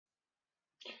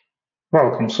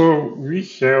Welcome. So we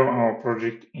have our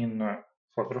project in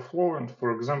FlutterFlow, and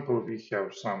for example, we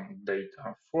have some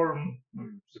data form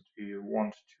that we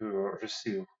want to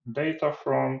receive data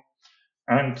from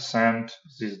and send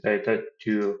this data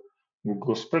to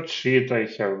Google spreadsheet.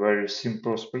 I have very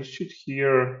simple spreadsheet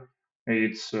here.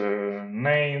 It's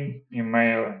name,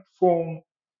 email, and phone,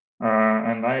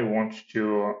 and I want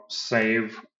to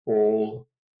save all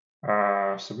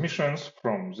submissions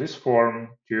from this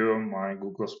form to my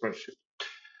Google spreadsheet.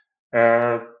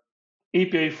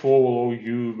 ApiFlow allow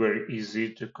you very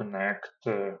easy to connect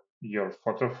your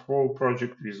FlutterFlow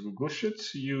project with Google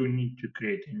Sheets. You need to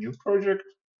create a new project,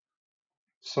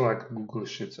 select Google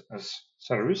Sheets as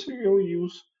service you will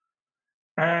use,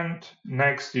 and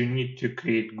next you need to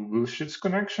create Google Sheets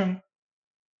connection.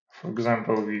 For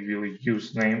example, we will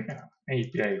use name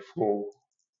ApiFlow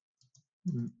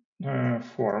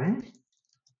form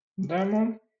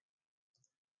demo.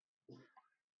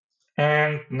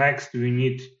 And next we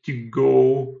need to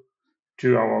go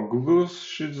to our Google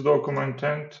Sheets document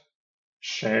and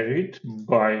share it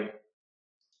by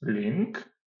link,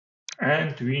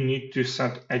 and we need to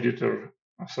set editor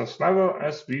access level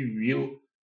as we will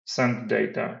send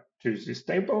data to this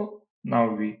table.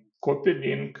 Now we copy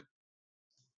link,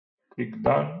 click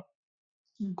done,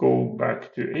 go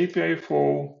back to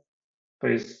ApiFlow,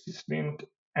 paste this link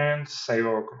and save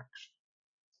our connection.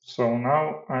 So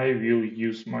now I will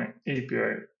use my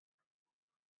API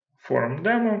form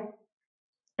demo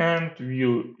and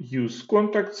will use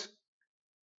contacts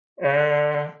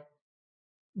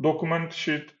document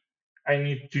sheet. I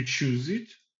need to choose it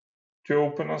to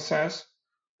open access,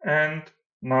 and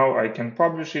now I can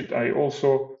publish it. I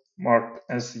also marked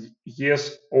as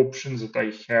yes option that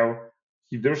I have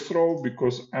headers row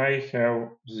because I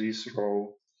have this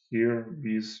row here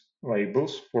with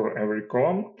labels for every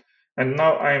column, and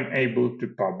now I'm able to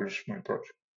publish my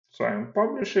project. So I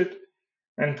publish it,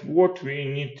 and what we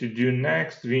need to do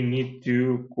next, we need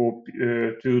to copy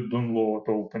to download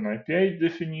OpenAPI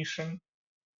definition.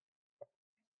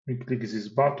 We click this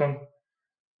button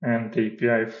and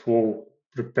ApiFlow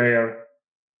prepare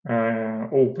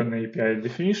open API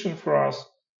definition for us.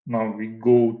 Now we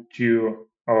go to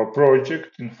our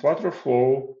project in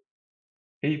FlutterFlow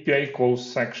API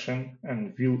calls section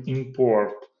and we'll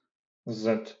import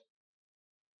that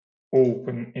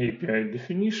open API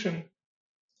definition.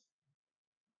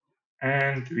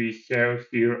 And we have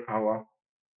here our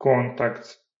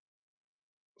contacts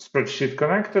spreadsheet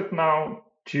connected now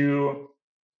to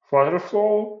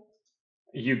FlutterFlow.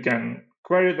 You can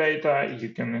query data, you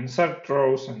can insert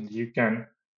rows, and you can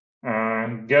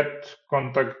get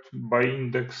contact by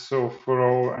index of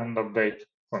row and update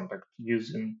contact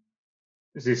using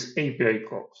this API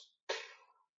calls.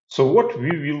 So what we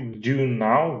will do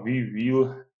now, we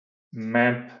will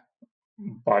map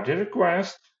body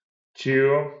request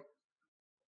to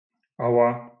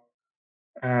our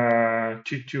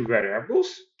two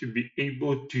variables to be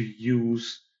able to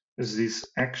use this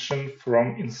action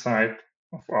from inside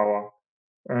of our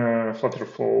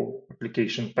FlutterFlow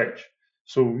application page.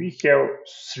 So we have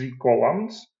three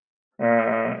columns.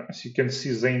 As you can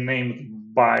see, they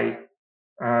named by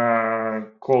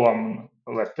column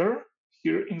letter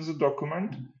here in the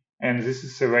document. And this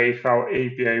is a way how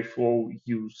ApiFlow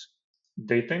use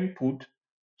data input.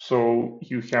 So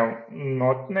you have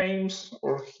not names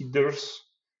or headers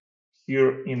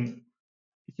here in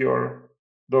your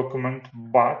document,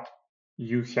 but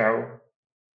you have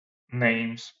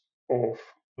names of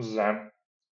the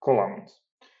columns.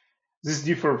 This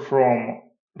differs from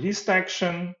list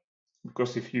action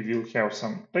because if you will have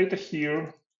some data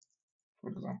here,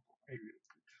 for example, I will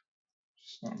put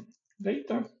some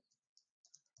data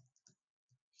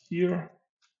here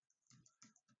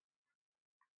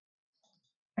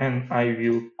and I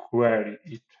will query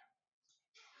it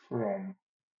from.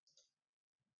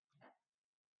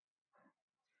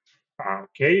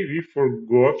 Okay, we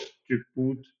forgot to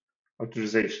put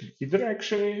authorization header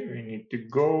actually. We need to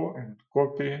go and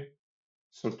copy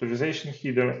this authorization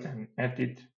header and add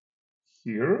it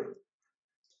here.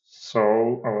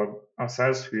 So our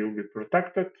access will be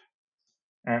protected.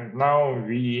 And now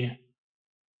we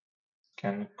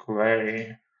can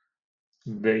query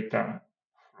data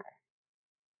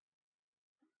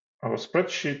from our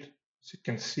spreadsheet. As you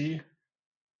can see,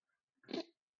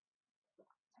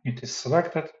 it is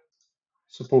selected.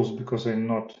 Suppose because I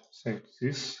not saved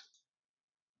this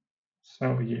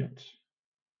cell yet. As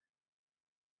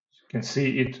you can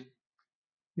see, it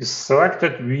is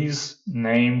selected with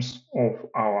names of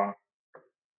our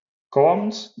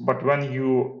columns, but when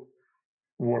you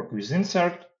work with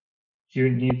insert, you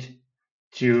need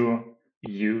to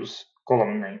use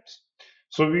column names.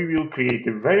 So we will create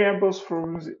a variables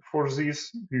for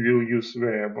this. We will use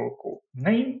variable called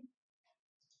name.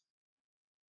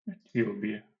 It will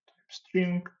be type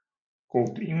string.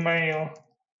 Called email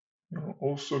will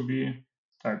also be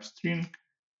type string,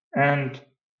 and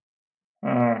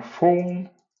phone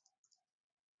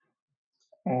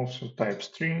also type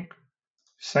string.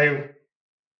 Save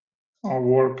our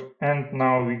work, and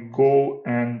now we go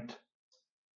and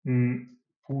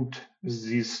put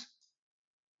these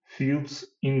fields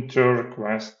into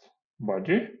request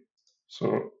body.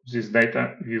 So this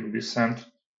data will be sent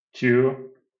to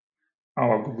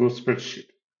our Google spreadsheet.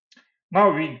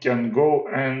 Now we can go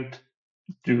and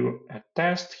do a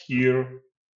test here.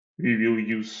 We will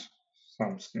use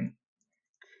something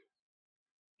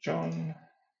John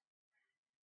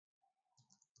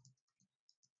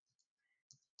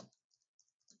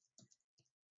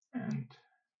and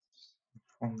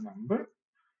phone number.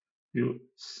 We'll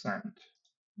send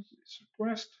this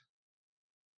request,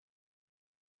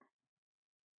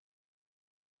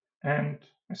 and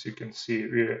as you can see,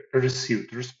 we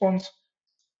received response,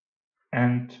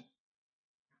 and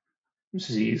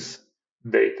this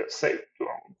data saved to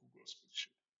our Google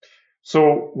spreadsheet.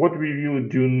 So what we will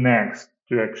do next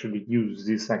to actually use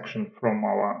this action from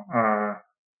our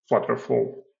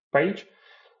FlutterFlow page,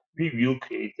 we will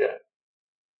create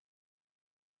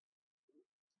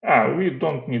we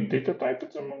don't need data type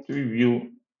at the moment. We will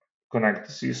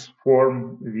connect this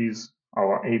form with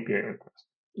our API request.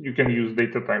 You can use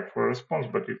data type for response,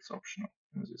 but it's optional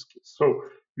in this case. So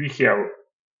we have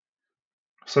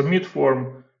submit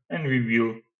form, and we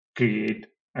will create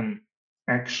an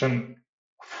action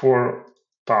for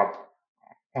tap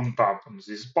on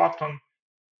this button.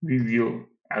 We will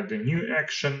add a new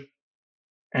action,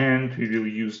 and we will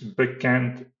use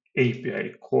backend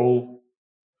API call.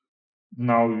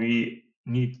 Now we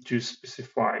need to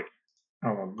specify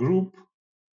our group.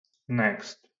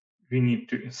 Next, we need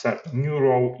to insert a new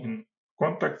row in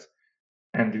contacts,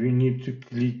 and we need to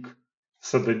click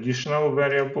set additional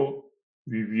variable.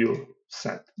 We will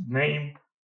set name,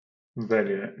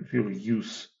 we'll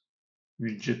use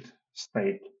widget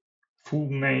state full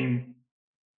name,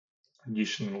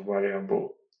 additional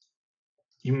variable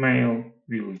email,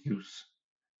 we'll use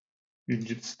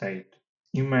widget state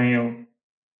email,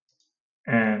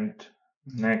 and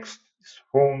next is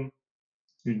phone,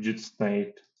 widget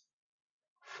state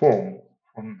phone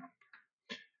number.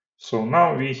 So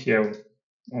now we have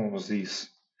all these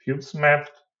fields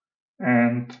mapped,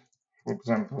 and for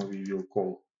example, we will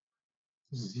call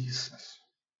this as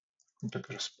contact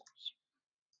response.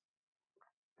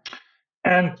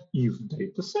 And if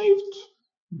data saved,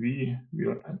 we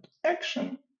will add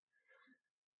action,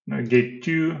 get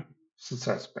to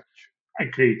success page. I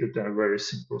created a very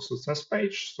simple success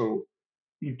page, so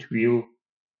it will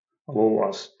allow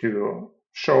us to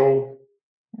show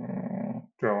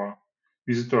to our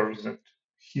visitors that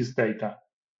his data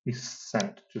is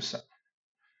sent to self.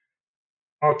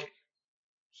 Okay,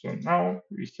 so now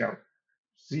we have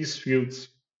these fields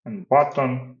and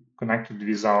button connected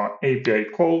with our API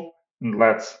call, and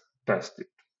let's test it.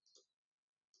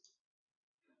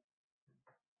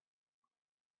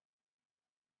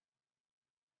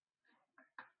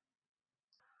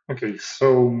 Okay,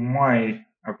 so my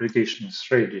application is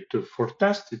ready for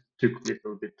test. It took a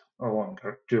little bit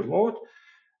longer to load,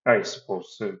 I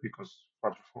suppose, because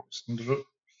FlutterFlow is under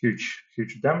huge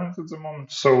demand at the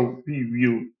moment. So we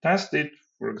will test it.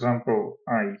 For example,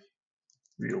 I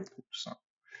will put some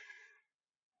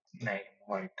name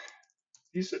like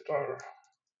visitor,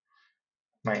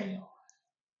 mail,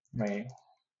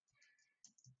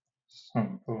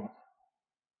 sample.com,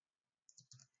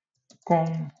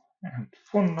 and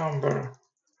phone number,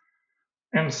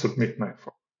 and submit my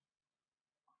form.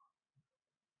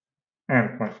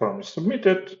 And my form is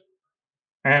submitted,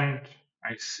 and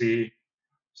I see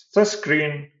the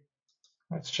screen.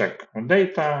 Let's check our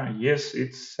data. Yes,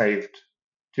 it's saved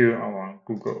to our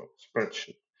Google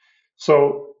spreadsheet.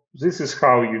 So this is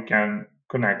how you can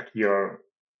connect your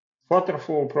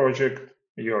FlutterFlow project,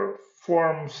 your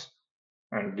forms,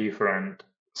 and different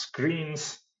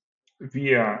screens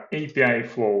via API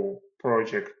Flow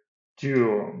project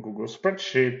to Google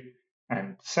Spreadsheet,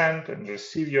 and send and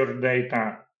receive your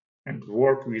data and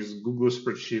work with Google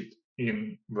Spreadsheet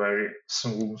in very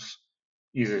smooth,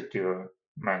 easy to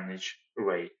manage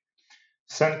way.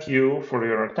 Thank you for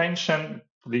your attention.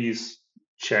 Please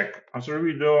check other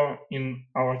video in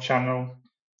our channel,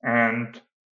 and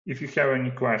if you have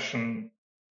any question,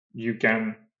 you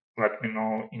can let me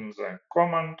know in the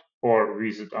comment or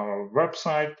visit our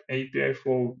website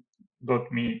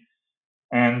apiflow.me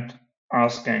and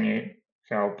ask any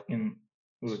help in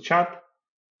the chat.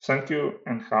 Thank you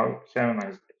and have a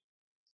nice day.